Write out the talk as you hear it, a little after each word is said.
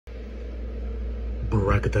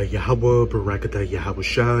Barakatah Yahweh, Barakatah Yahweh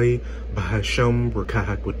Shai, Bahasham,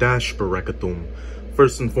 Rakahakwadash, Barakatum.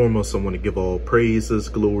 First and foremost, I want to give all praises,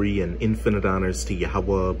 glory, and infinite honors to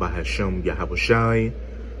Yahweh, Bahasham, Yahweh Shai.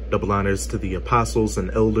 Double honors to the apostles and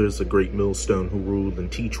elders, a great millstone who rule and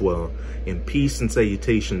teach well. And peace and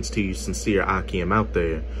salutations to you sincere Akim out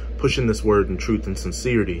there, pushing this word in truth and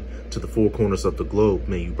sincerity to the four corners of the globe.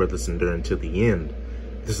 May you brothers endure until the end.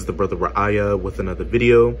 This is the brother Ra'aya with another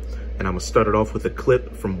video, and I'm going to start it off with a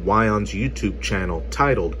clip from Wyon's YouTube channel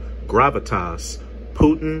titled Gravitas,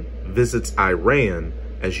 Putin Visits Iran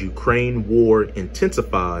as Ukraine War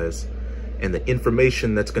Intensifies. And the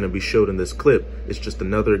information that's going to be showed in this clip is just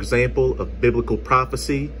another example of biblical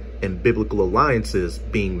prophecy and biblical alliances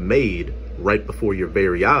being made right before your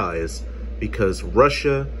very eyes, because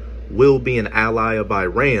Russia will be an ally of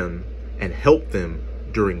Iran and help them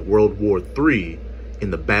during World War III in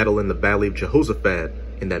the battle in the Valley of Jehoshaphat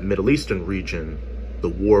in that Middle Eastern region, the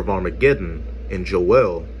War of Armageddon in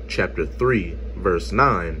Joel chapter 3 verse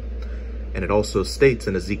 9. And it also states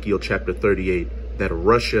in Ezekiel chapter 38 that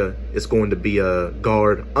Russia is going to be a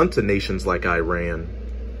guard unto nations like Iran.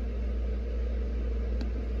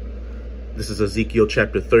 This is Ezekiel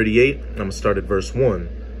chapter 38, and I'm going to start at verse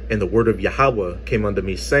 1. And the word of Yahweh came unto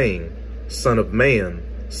me, saying, Son of man,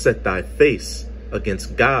 set thy face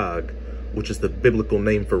against Gog, which is the biblical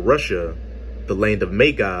name for Russia, the land of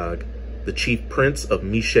Magog, the chief prince of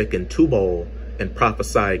Meshech and Tubal, and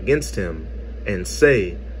prophesy against him, and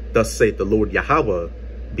say, Thus saith the Lord Yahweh,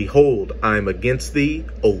 Behold, I am against thee,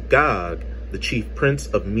 O Gog, the chief prince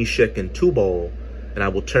of Meshech and Tubal, and I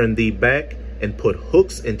will turn thee back and put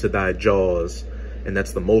hooks into thy jaws. And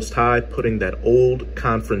that's the Most High putting that old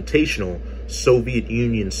confrontational Soviet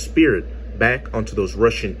Union spirit back onto those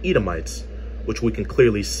Russian Edomites, which we can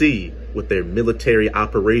clearly see with their military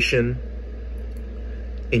operation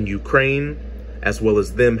in Ukraine, as well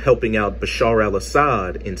as them helping out Bashar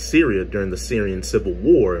al-Assad in Syria during the Syrian civil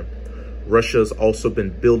war. Russia's also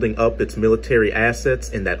been building up its military assets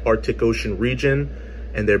in that Arctic Ocean region,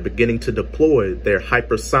 and they're beginning to deploy their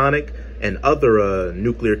hypersonic and other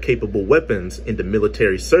nuclear-capable weapons into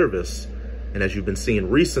military service. And as you've been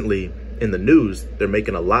seeing recently in the news, they're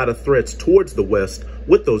making a lot of threats towards the West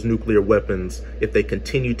with those nuclear weapons if they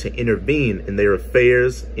continue to intervene in their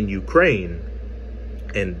affairs in Ukraine.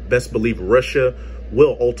 And best believe Russia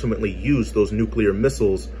will ultimately use those nuclear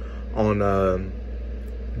missiles on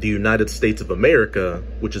the United States of America,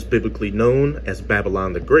 which is biblically known as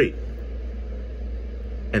Babylon the Great.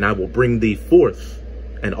 And I will bring thee forth,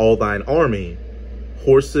 and all thine army,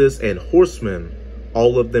 horses and horsemen,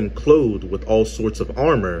 all of them clothed with all sorts of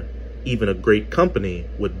armor, even a great company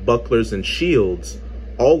with bucklers and shields,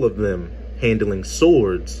 all of them handling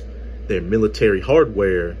swords, their military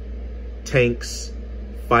hardware, tanks,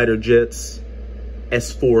 fighter jets,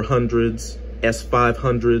 S-400s,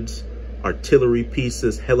 S-500s, artillery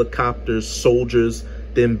pieces, helicopters, soldiers,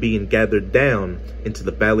 them being gathered down into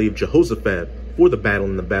the Valley of Jehoshaphat for the battle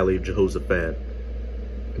in the Valley of Jehoshaphat.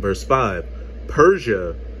 Verse 5,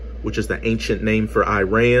 Persia, which is the ancient name for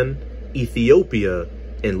Iran, Ethiopia,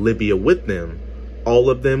 and Libya with them, all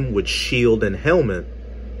of them with shield and helmet.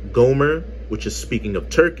 Gomer, which is speaking of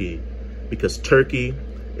Turkey, because Turkey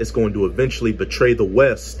is going to eventually betray the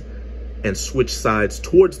West and switch sides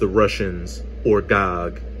towards the Russians or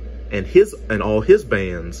Gog, and all his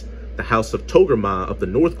bands, the house of Togarmah of the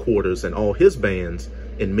north quarters and all his bands,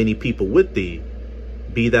 and many people with thee.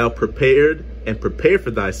 Be thou prepared, and prepare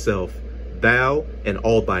for thyself, thou and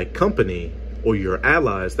all thy company, or your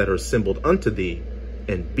allies that are assembled unto thee,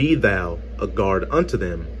 and be thou a guard unto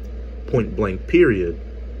them. Point blank period.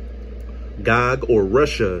 Gog or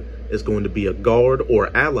Russia is going to be a guard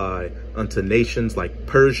or ally unto nations like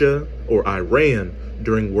Persia or Iran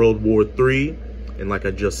during World War III. And like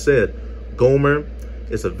I just said, Gomer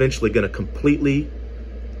is eventually going to completely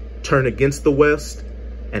turn against the West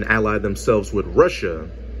and ally themselves with Russia.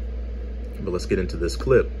 But let's get into this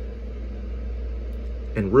clip.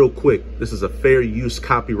 And real quick, this is a fair use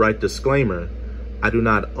copyright disclaimer. I do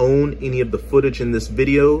not own any of the footage in this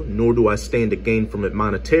video, nor do I stand to gain from it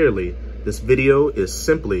monetarily. This video is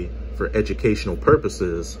simply for educational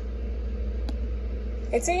purposes.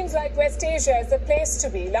 It seems like West Asia is the place to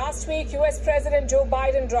be. Last week, US President Joe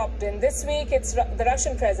Biden dropped in. This week, it's the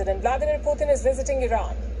Russian President. Vladimir Putin is visiting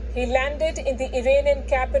Iran. He landed in the Iranian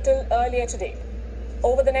capital earlier today.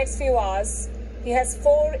 Over the next few hours, he has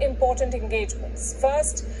 4 important engagements.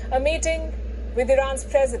 First, a meeting with Iran's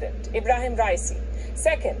President, Ibrahim Raisi.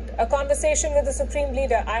 Second, a conversation with the Supreme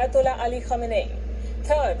Leader, Ayatollah Ali Khamenei.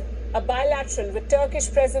 Third, a bilateral with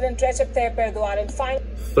Turkish President Recep Tayyip Erdogan, and finally,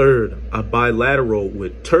 third, a bilateral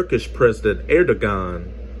with Turkish President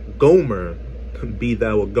Erdogan. Gomer, be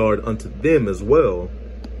thou a guard unto them as well.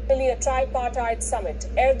 a tripartite summit.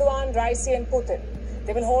 Erdogan, Raisi, and Putin.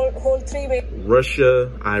 They will hold three-way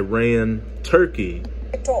Russia, Iran, Turkey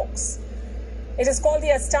talks. It is called the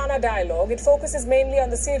Astana Dialogue. It focuses mainly on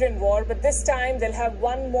the Syrian war, but this time they'll have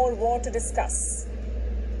one more war to discuss.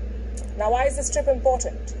 Now, why is this trip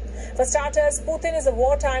important? For starters, Putin is a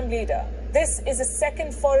wartime leader. This is his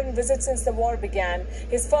second foreign visit since the war began.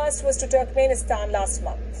 His first was to Turkmenistan last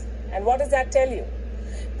month. And what does that tell you?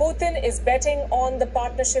 Putin is betting on the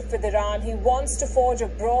partnership with Iran. He wants to forge a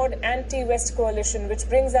broad anti-West coalition, which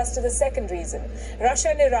brings us to the second reason. Russia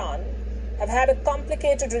and Iran have had a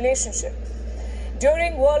complicated relationship.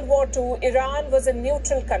 During World War II, Iran was a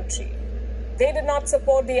neutral country. They did not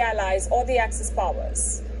support the Allies or the Axis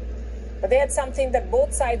powers. But they had something that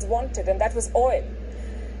both sides wanted, and that was oil.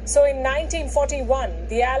 So in 1941,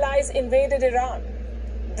 the Allies invaded Iran.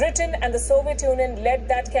 Britain and the Soviet Union led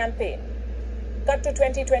that campaign. Cut to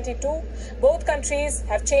 2022, both countries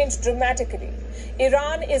have changed dramatically.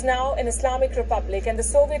 Iran is now an Islamic republic, and the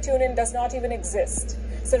Soviet Union does not even exist.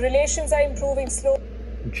 So relations are improving slowly.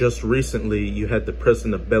 Just recently, you had the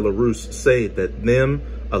president of Belarus say that them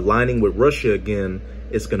aligning with Russia again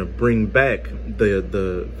is going to bring back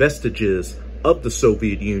the vestiges of the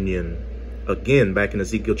Soviet Union again, back in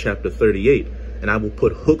Ezekiel chapter 38. And I will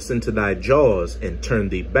put hooks into thy jaws and turn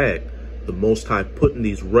thee back. The Most High putting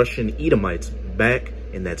these Russian Edomites back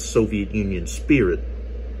in that Soviet Union spirit.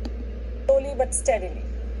 Slowly but steadily.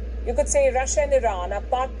 You could say Russia and Iran are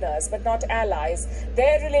partners but not allies.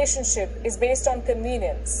 Their relationship is based on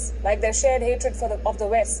convenience, like their shared hatred of the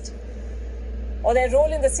West, or their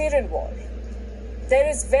role in the Syrian war. There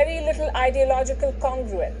is very little ideological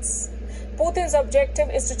congruence. Putin's objective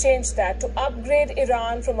is to change that, to upgrade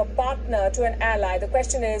Iran from a partner to an ally. The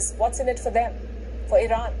question is, what's in it for them, for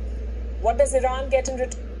Iran? What does Iran get in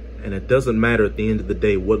return? And it doesn't matter at the end of the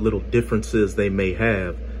day what little differences they may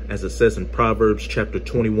have. As it says in Proverbs chapter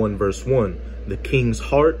 21, verse 1, the king's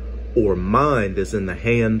heart or mind is in the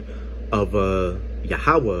hand of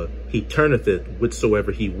Yahweh. He turneth it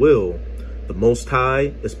whithersoever he will. The Most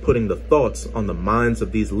High is putting the thoughts on the minds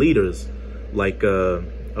of these leaders, like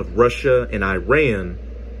of Russia and Iran,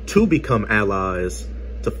 to become allies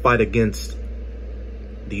to fight against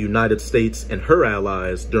the United States and her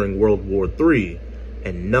allies during World War III.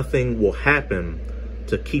 And nothing will happen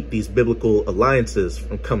to keep these biblical alliances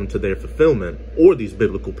from coming to their fulfillment, or these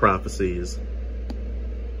biblical prophecies.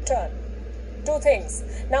 Two things.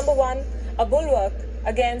 Number one, a bulwark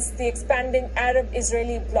against the expanding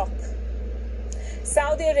Arab-Israeli bloc.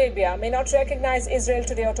 Saudi Arabia may not recognize Israel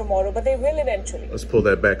today or tomorrow, but they will eventually. Let's pull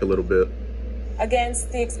that back a little bit.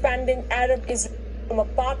 Against the expanding Arab-Israel, from a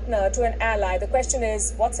partner to an ally. The question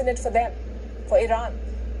is, what's in it for them, for Iran?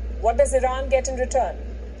 What does Iran get in return?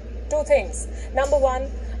 Two things. Number one,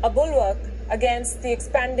 a bulwark against the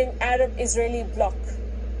expanding Arab-Israeli bloc.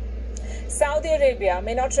 Saudi Arabia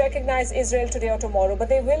may not recognize Israel today or tomorrow, but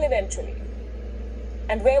they will eventually.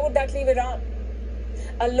 And where would that leave Iran?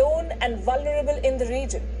 Alone and vulnerable in the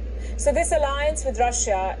region. So this alliance with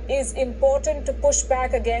Russia is important to push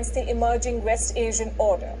back against the emerging West Asian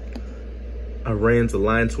order. Iran's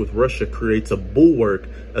alliance with Russia creates a bulwark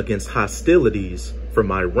against hostilities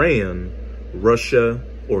from Iran, Russia,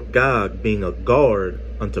 or Gog being a guard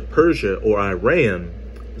unto Persia or Iran.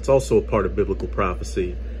 It's also a part of biblical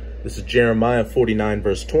prophecy. This is Jeremiah 49,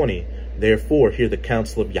 verse 20. Therefore, hear the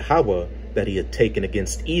counsel of Yahweh that he had taken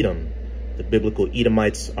against Edom. The biblical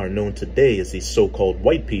Edomites are known today as these so-called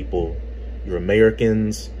white people. Your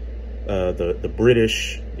Americans, the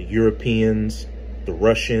British, the Europeans, the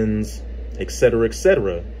Russians, etc.,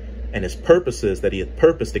 etc. And his purposes that he had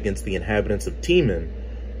purposed against the inhabitants of Teman.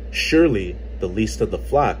 Surely the least of the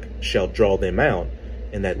flock shall draw them out.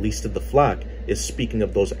 And that least of the flock is speaking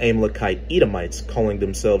of those Amalekite Edomites calling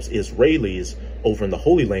themselves Israelis over in the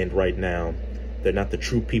Holy Land right now. They're not the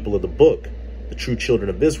true people of the book. The true children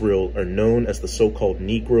of Israel are known as the so-called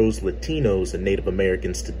Negroes, Latinos, and Native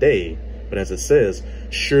Americans today. But as it says,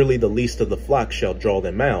 surely the least of the flock shall draw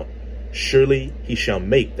them out. Surely he shall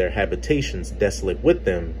make their habitations desolate with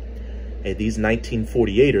them. And these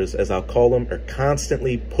 1948ers, as I'll call them, are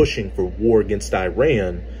constantly pushing for war against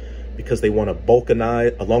Iran because they want to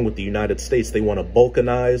balkanize, along with the United States, they want to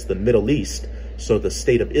balkanize the Middle East so the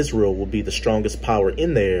state of Israel will be the strongest power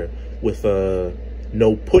in there with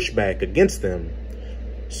no pushback against them.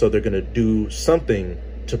 So they're going to do something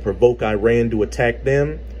to provoke Iran to attack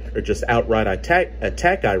them, or just outright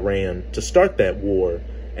attack Iran to start that war.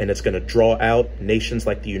 and it's going to draw out nations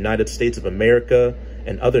like the United States of America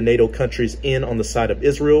and other NATO countries in on the side of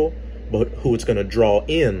Israel, but who it's going to draw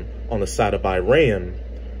in on the side of Iran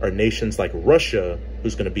are nations like Russia,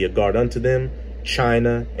 who's going to be a guard unto them,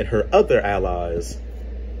 China, and her other allies.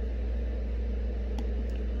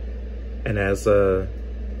 And as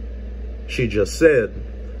she just said,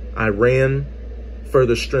 Iran,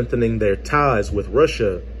 further strengthening their ties with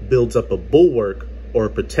Russia, builds up a bulwark or a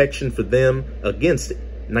protection for them against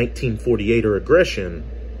 1948 aggression.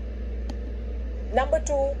 Number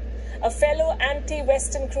 2, a fellow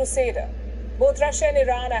anti-Western crusader. Both Russia and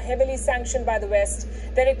Iran are heavily sanctioned by the West.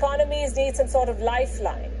 Their economies need some sort of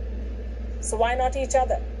lifeline. So why not each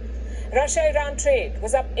other? Russia-Iran trade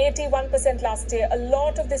was up 81% last year. A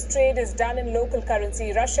lot of this trade is done in local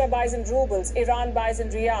currency. Russia buys in rubles, Iran buys in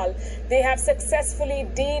rial. They have successfully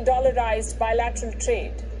de-dollarized bilateral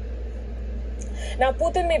trade. Now,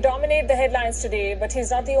 Putin may dominate the headlines today, but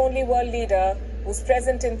he's not the only world leader who's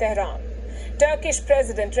present in Tehran. Turkish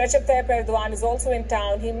President Recep Tayyip Erdogan is also in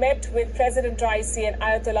town. He met with President Raisi and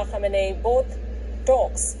Ayatollah Khamenei. Both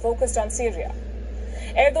talks focused on Syria.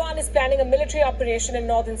 Erdogan is planning a military operation in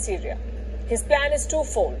northern Syria. His plan is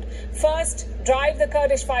twofold. First, drive the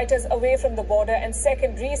Kurdish fighters away from the border, and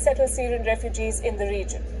second, resettle Syrian refugees in the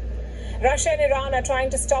region. Russia and Iran are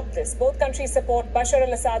trying to stop this. Both countries support Bashar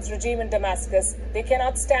al-Assad's regime in Damascus. They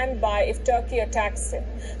cannot stand by if Turkey attacks him.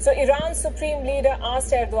 So Iran's supreme leader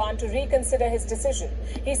asked Erdogan to reconsider his decision.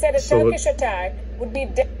 He said a Turkish attack would be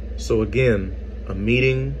So again, a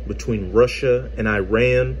meeting between Russia and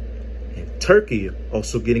Iran, and Turkey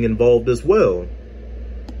also getting involved as well.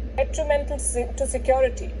 Detrimental to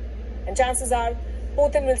security. And chances are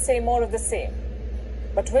Putin will say more of the same.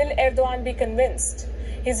 But will Erdogan be convinced?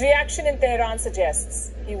 His reaction in Tehran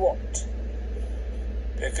suggests he won't.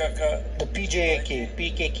 The PJAK,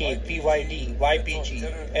 PKK, PYD,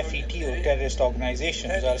 YPG, FETO terrorist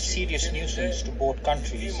organizations are a serious nuisance to both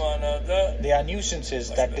countries. They are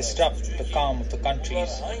nuisances that disrupt the calm of the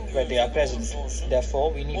countries where they are present.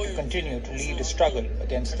 Therefore, we need to continue to lead a struggle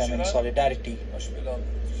against them in solidarity.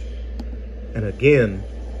 And again,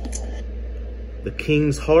 the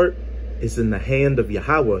king's heart is in the hand of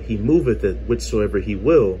Yahweh. He moveth it whithersoever he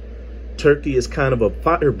will. Turkey is kind of a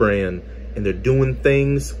firebrand, and they're doing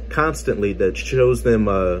things constantly that shows them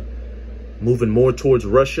moving more towards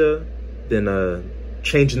Russia than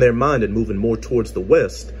changing their mind and moving more towards the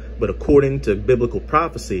West. But according to biblical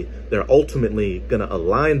prophecy, they're ultimately going to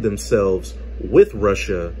align themselves with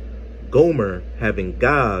Russia, Gomer having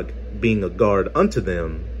Gog being a guard unto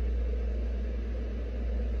them.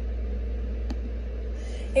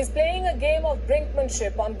 He's playing a game of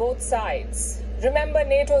brinkmanship on both sides. Remember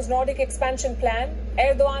NATO's Nordic expansion plan?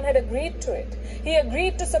 Erdogan had agreed to it. He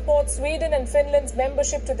agreed to support Sweden and Finland's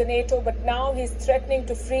membership to the NATO, but now he's threatening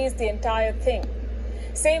to freeze the entire thing.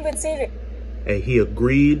 Same with Syria. And he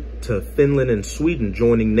agreed to Finland and Sweden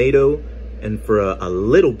joining NATO, and for a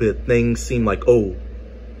little bit, things seemed like, oh,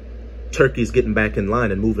 Turkey's getting back in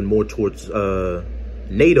line and moving more towards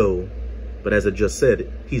NATO. But as I just said,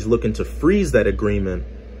 he's looking to freeze that agreement,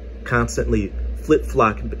 constantly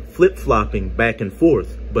flip-flopping back and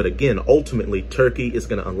forth. But again, ultimately, Turkey is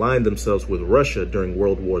going to align themselves with Russia during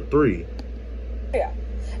World War III. Yeah.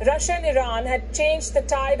 Russia and Iran had changed the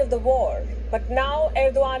tide of the war, but now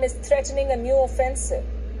Erdogan is threatening a new offensive.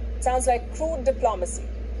 Sounds like crude diplomacy.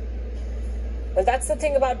 Well, that's the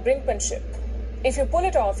thing about brinkmanship. If you pull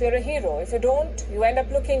it off, you're a hero. If you don't, you end up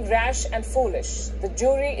looking rash and foolish. The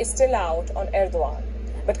jury is still out on Erdogan.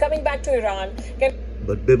 But coming back to Iran...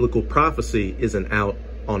 But biblical prophecy isn't out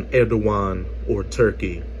on Erdogan or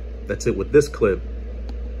Turkey. That's it with this clip.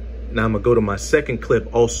 Now I'm going to go to my second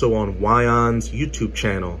clip, also on Wyon's YouTube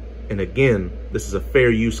channel. And again, this is a fair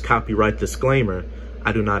use copyright disclaimer.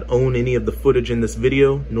 I do not own any of the footage in this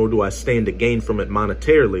video, nor do I stand to gain from it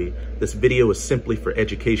monetarily. This video is simply for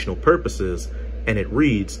educational purposes. And it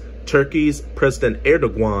reads, Turkey's President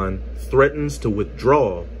Erdogan threatens to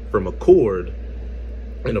withdraw from accord.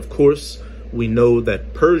 And of course, we know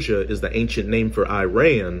that Persia is the ancient name for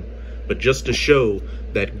Iran. But just to show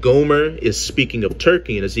that Gomer is speaking of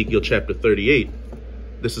Turkey in Ezekiel chapter 38,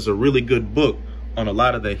 this is a really good book on a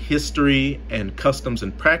lot of the history and customs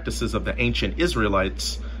and practices of the ancient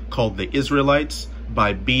Israelites, called The Israelites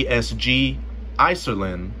by B.S.G.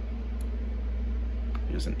 Iserlin.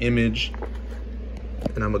 Here's an image.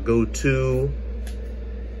 And I'm going to go to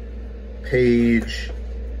page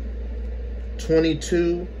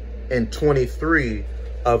 22 and 23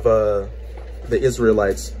 of the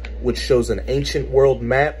Israelites, which shows an ancient world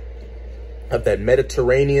map of that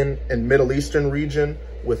Mediterranean and Middle Eastern region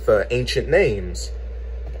with ancient names.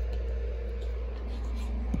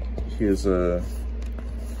 Here's a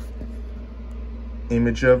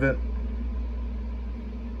image of it.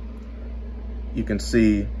 You can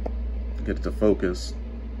see, get it to focus,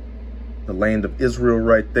 the land of Israel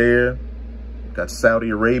right there. We've got Saudi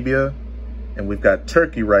Arabia, and we've got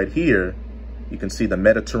Turkey right here. You can see the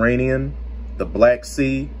Mediterranean, the Black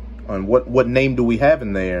Sea. On what name do we have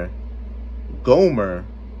in there? Gomer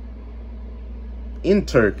in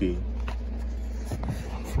Turkey.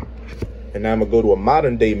 And now I'm gonna go to a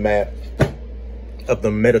modern day map of the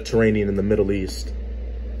Mediterranean in the Middle East.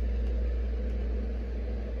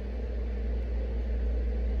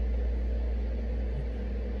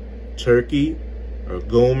 Turkey, or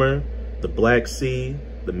Gomer, the Black Sea,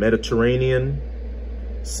 the Mediterranean,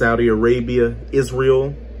 Saudi Arabia,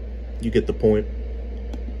 Israel. You get the point.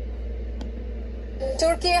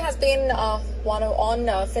 Turkey has been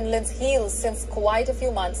on Finland's heels since quite a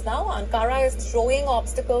few months now. Ankara is throwing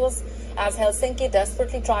obstacles as Helsinki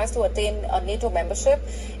desperately tries to attain a NATO membership.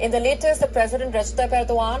 In the latest, the President Recep Tayyip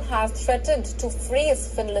Erdogan has threatened to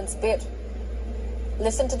freeze Finland's bid.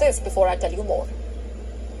 Listen to this before I tell you more.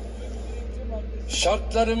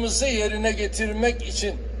 Şartlarımızı yerine getirmek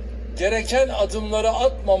için gereken adımları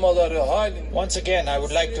atmamaları halinde. Once again, I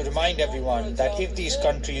would like to remind everyone that if these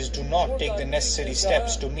countries do not take the necessary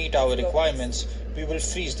steps to meet our requirements, we will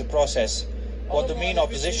freeze the process. What the main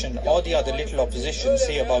opposition or the other little opposition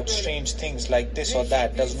say about strange things like this or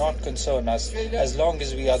that does not concern us as long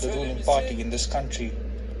as we are the ruling party in this country.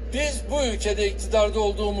 Biz bu ülkede iktidarda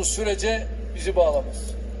olduğumuz sürece bizi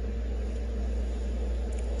bağlamaz.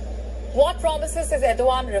 What promises is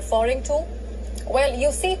Erdogan referring to? Well,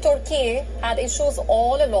 you see, Turkey had issues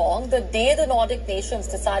all along the day the Nordic nations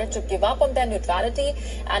decided to give up on their neutrality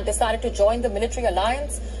and decided to join the military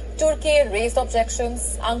alliance. Turkey raised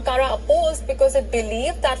objections. Ankara opposed because it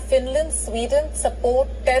believed that Finland, Sweden support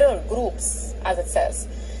terror groups, as it says.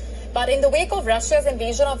 But in the wake of Russia's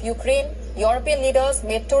invasion of Ukraine, European leaders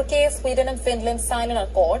made Turkey, Sweden and Finland sign an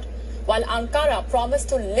accord. While Ankara promised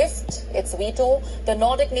to lift its veto, the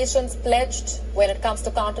Nordic nations pledged when it comes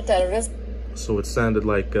to counter-terrorism. So it sounded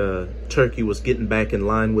like Turkey was getting back in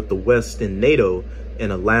line with the West in NATO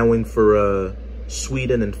and allowing for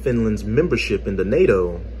Sweden and Finland's membership in the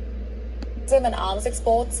NATO. And arms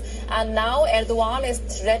exports, and now Erdogan is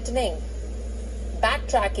threatening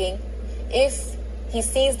backtracking if he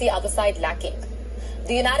sees the other side lacking.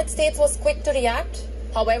 The United States was quick to react.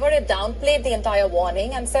 However, it downplayed the entire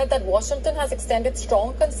warning and said that Washington has extended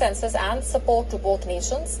strong consensus and support to both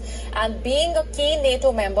nations. And being a key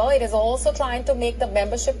NATO member, it is also trying to make the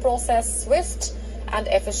membership process swift and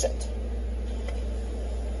efficient.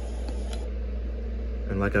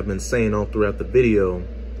 And like I've been saying all throughout the video,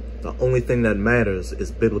 the only thing that matters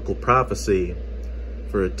is biblical prophecy.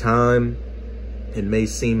 For a time, it may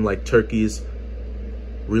seem like Turkey's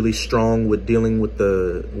really strong with dealing with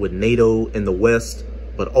NATO and the West,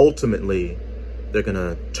 but ultimately, they're going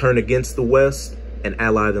to turn against the West and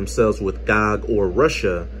ally themselves with Gog or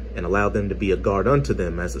Russia and allow them to be a guard unto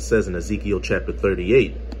them, as it says in Ezekiel chapter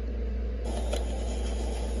 38.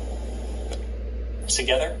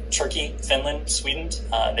 Together, Turkey, Finland, Sweden,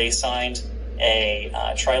 they signed a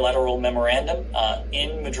trilateral memorandum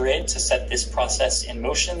in Madrid to set this process in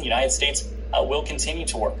motion. The United States will continue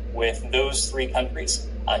to work with those three countries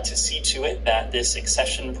to see to it that this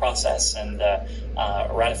accession process and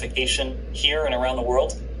ratification here and around the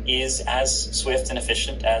world is as swift and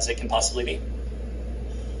efficient as it can possibly be.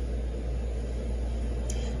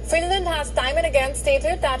 Finland has time and again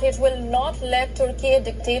stated that it will not let Turkey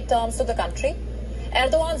dictate terms to the country.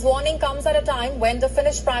 Erdogan's warning comes at a time when the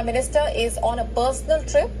Finnish Prime Minister is on a personal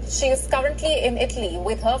trip. She is currently in Italy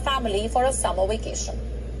with her family for a summer vacation.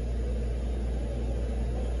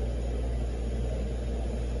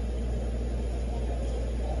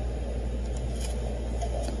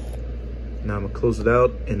 Now I'm going to close it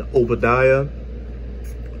out in Obadiah.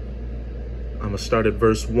 I'm going to start at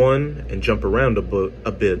verse 1 and jump around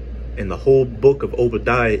a bit. And the whole book of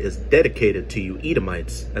Obadiah is dedicated to you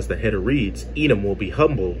Edomites. As the header reads, Edom will be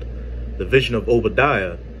humbled. The vision of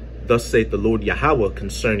Obadiah, thus saith the Lord Yahweh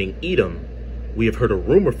concerning Edom. We have heard a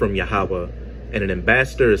rumor from Yahweh, and an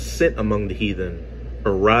ambassador is sent among the heathen.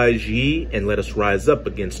 Arise ye, and let us rise up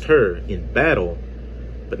against her in battle.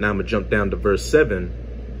 But now I'm going to jump down to verse 7.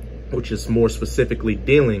 Which is more specifically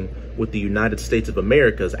dealing with the United States of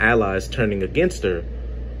America's allies turning against her.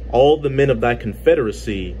 All the men of thy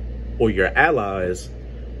confederacy, or your allies,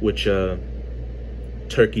 which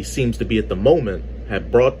Turkey seems to be at the moment, have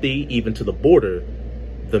brought thee even to the border.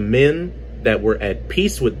 The men that were at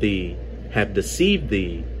peace with thee have deceived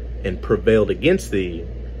thee and prevailed against thee.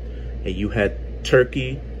 And you had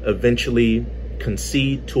Turkey eventually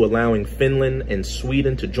concede to allowing Finland and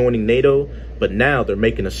Sweden to joining NATO, but now they're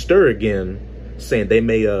making a stir again, saying they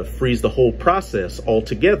may freeze the whole process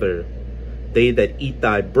altogether. They that eat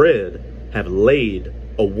thy bread have laid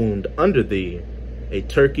a wound under thee.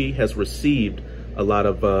 Turkey has received a lot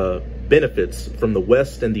of benefits from the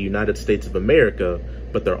West and the United States of America,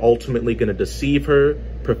 but they're ultimately going to deceive her,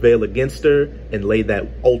 prevail against her, and lay that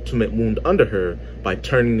ultimate wound under her by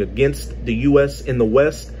turning against the U.S. in the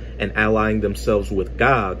West and allying themselves with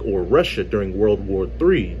Gog or Russia during World War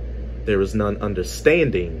III. There is none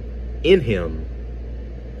understanding in him.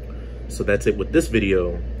 So that's it with this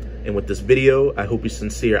video. And with this video, I hope you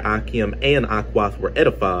sincere Akim and Akwath were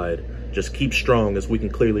edified. Just keep strong, as we can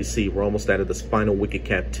clearly see we're almost out of this final wicked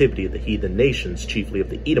captivity of the heathen nations, chiefly of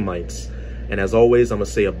the Edomites. And as always, I'm going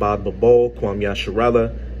to say Abad Babal, Kwam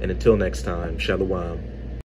Yasharala, and until next time, Shalom.